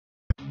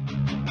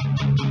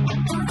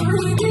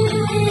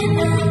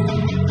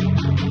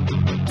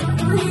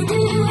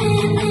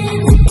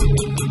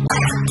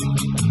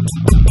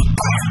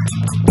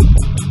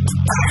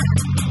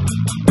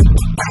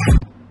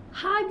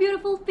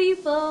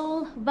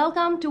people,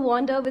 welcome to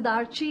Wander with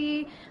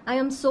Archie. I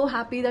am so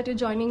happy that you're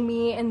joining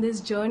me in this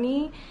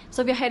journey.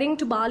 So we're heading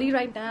to Bali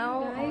right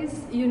now.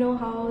 Guys, you know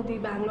how the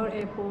Bangalore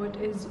airport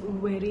is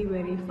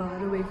very far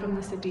away from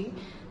the city.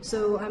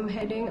 So I'm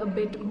heading a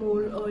bit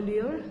more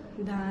earlier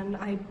than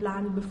I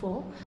planned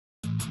before.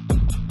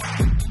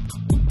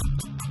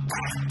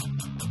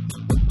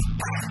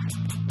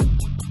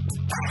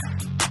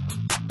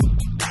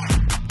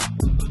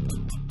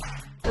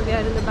 So we are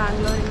in the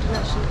Bangalore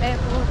International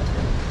Airport.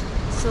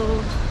 So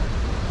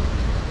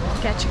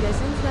catch you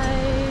guys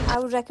inside. I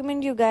would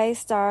recommend you guys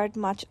start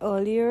much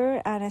earlier,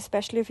 and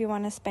especially if you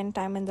want to spend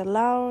time in the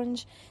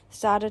lounge,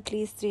 start at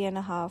least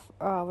 3.5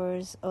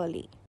 hours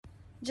early.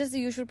 Just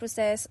the usual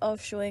process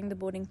of showing the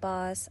boarding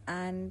pass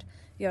and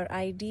your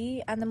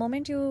ID, and the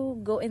moment you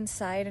go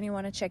inside and you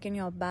want to check in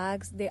your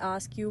bags, they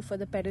ask you for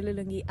the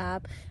PeduliLindungi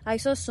app. I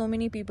saw so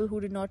many people who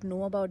did not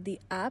know about the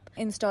app.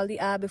 Install the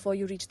app before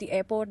you reach the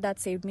airport. That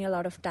saved me a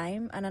lot of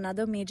time. And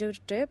another major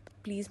tip,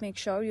 please make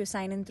sure you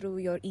sign in through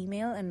your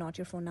email and not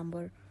your phone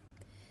number.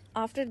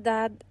 After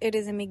that, it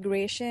is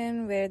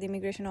immigration, where the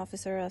immigration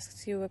officer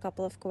asks you a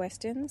couple of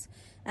questions,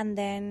 and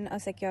then a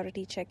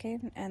security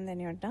check-in, and then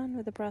you're done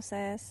with the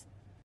process.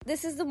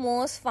 This is the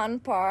most fun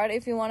part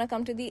if you want to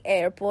come to the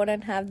airport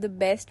and have the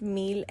best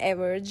meal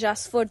ever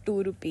just for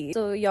 2 rupees.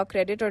 So your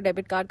credit or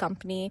debit card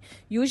company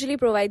usually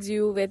provides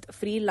you with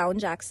free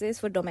lounge access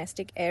for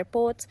domestic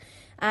airports,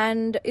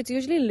 and it's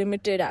usually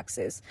limited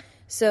access.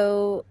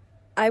 So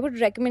I would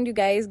recommend you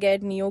guys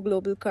get Neo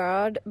Global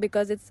card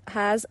because it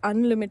has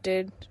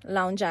unlimited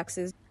lounge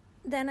access.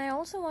 Then I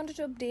also wanted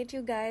to update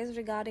you guys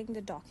regarding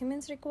the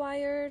documents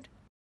required.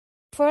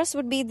 First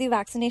would be the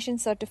vaccination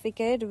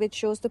certificate, which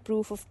shows the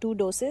proof of 2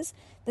 doses.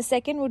 The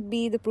second would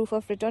be the proof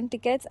of return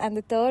tickets, and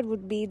the third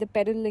would be the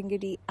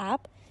PeduliLindungi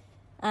app,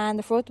 and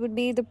the fourth would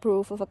be the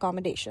proof of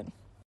accommodation.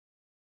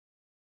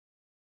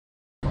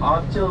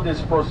 Until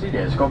this procedure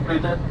is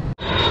completed.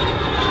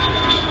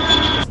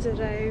 Just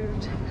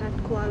arrived at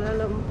Kuala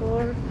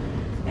Lumpur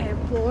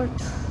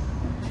airport,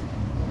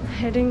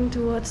 heading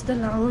towards the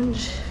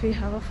lounge. We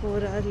have a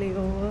 4-hour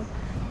layover.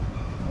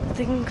 I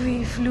think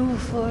we flew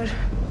for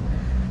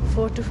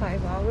 4 to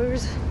 5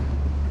 hours.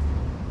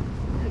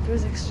 It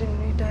was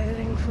extremely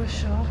tiring for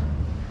sure,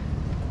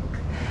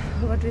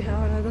 but we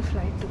have another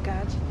flight to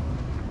catch.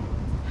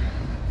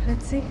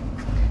 Let's see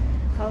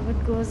how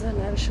it goes,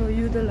 and I'll show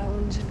you the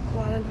lounge in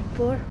Kuala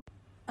Lumpur.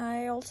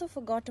 I also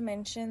forgot to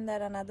mention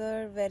that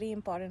another very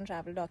important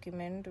travel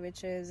document,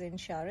 which is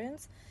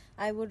insurance.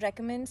 I would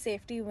recommend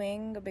Safety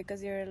Wing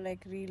because you're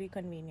like really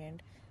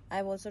convenient.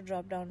 I've also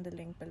dropped down the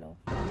link below.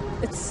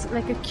 It's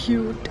like a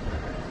cute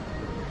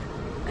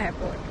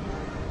airport.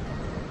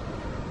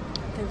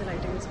 I think the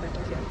lighting is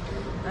better here,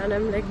 and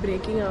I'm like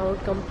breaking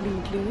out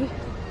completely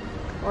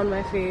on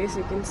my face.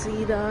 You can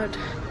see that,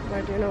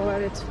 but you know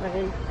what, it's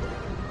fine.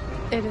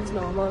 It is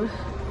normal.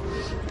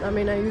 I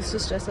mean, I used to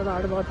stress a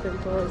lot about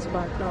pimples,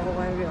 but now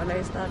I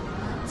realize that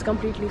it's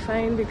completely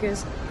fine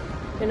because,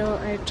 you know,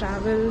 I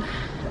travel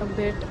a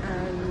bit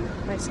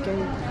and my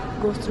skin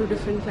goes through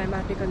different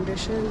climatic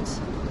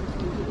conditions,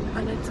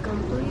 and it's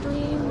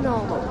completely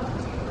normal.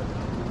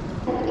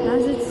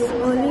 As it's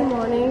early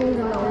morning,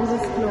 the lounge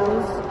is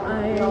closed.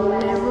 I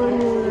never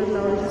knew that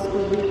lounges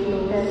could be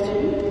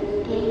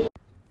closed.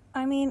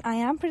 I mean, I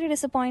am pretty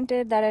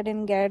disappointed that I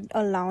didn't get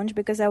a lounge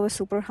because I was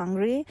super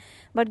hungry.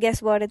 But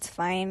guess what? It's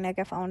fine. Like,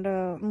 I found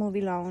a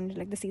movie lounge.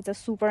 Like, the seats are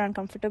super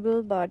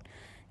uncomfortable, but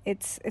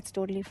it's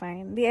totally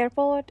fine. The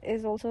airport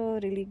is also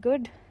really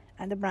good,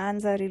 and the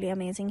brands are really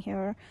amazing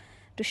here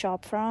to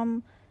shop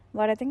from.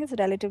 But I think it's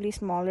relatively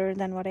smaller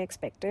than what I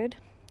expected.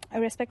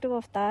 Irrespective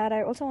of that,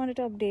 I also wanted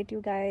to update you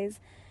guys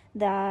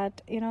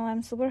that, you know,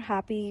 I'm super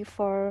happy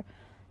for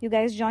you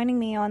guys joining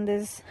me on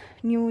this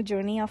new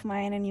journey of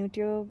mine on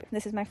YouTube.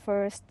 This is my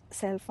first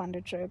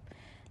self-funded trip.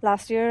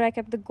 Last year, I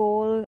kept the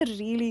goal, a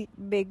really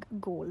big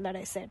goal that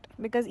I set.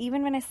 Because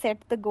even when I set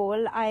the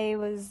goal, I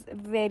was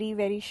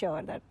very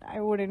sure that I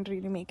wouldn't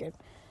really make it.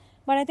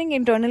 But I think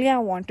internally, I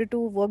wanted to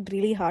work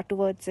really hard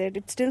towards it.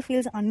 It still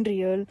feels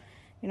unreal,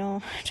 you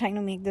know, trying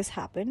to make this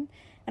happen.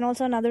 And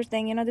also another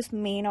thing, you know, this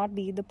may not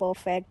be the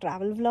perfect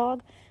travel vlog,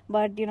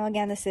 but, you know,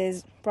 again, this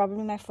is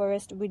probably my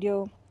first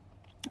video.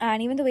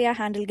 And even the way I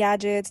handle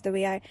gadgets, the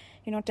way I,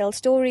 you know, tell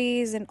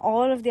stories and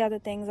all of the other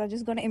things are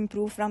just going to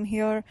improve from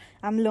here.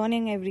 I'm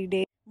learning every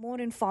day.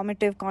 More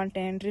informative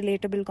content,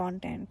 relatable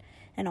content,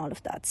 and all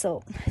of that.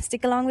 So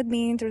stick along with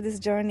me through this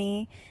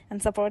journey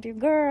and support your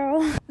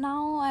girl.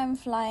 Now I'm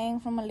flying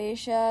from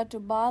Malaysia to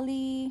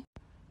Bali.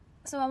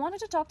 So I wanted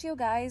to talk to you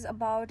guys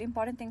about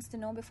important things to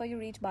know before you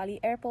reach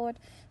Bali Airport,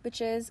 which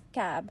is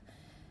cab,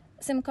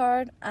 SIM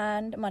card,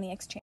 and money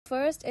exchange.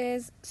 First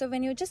is, so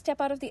when you just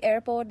step out of the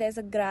airport, there's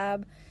a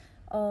Grab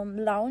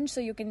lounge, so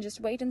you can just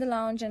wait in the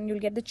lounge and you'll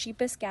get the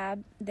cheapest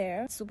cab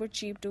there. It's super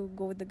cheap to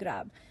go with the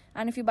Grab.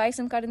 And if you buy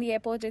SIM card in the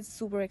airport, it's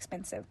super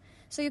expensive.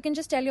 So you can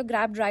just tell your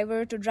Grab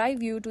driver to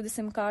drive you to the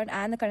SIM card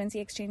and the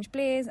currency exchange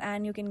place,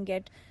 and you can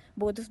get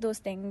both of those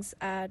things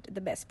at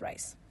the best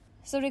price.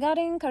 So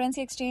regarding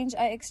currency exchange,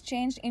 I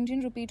exchanged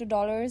Indian rupee to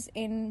dollars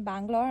in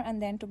Bangalore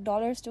and then took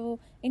dollars to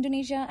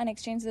Indonesia and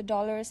exchanged the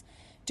dollars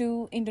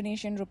to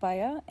Indonesian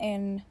rupiah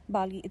in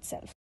Bali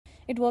itself.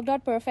 It worked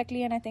out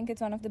perfectly, and I think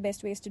it's one of the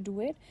best ways to do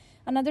it.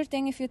 Another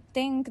thing, if you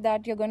think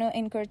that you're going to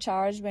incur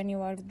charge when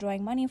you are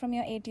withdrawing money from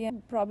your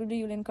ATM, probably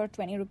you'll incur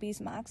 20 rupees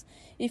max.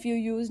 If you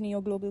use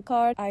Neo Global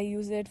Card, I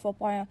use it for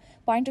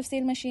point of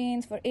sale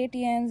machines, for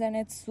ATMs, and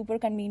it's super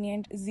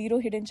convenient, zero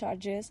hidden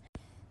charges.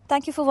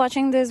 Thank you for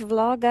watching this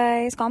vlog,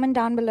 guys. Comment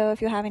down below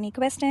if you have any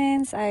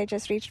questions. I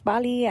just reached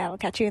Bali. I'll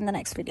catch you in the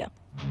next video.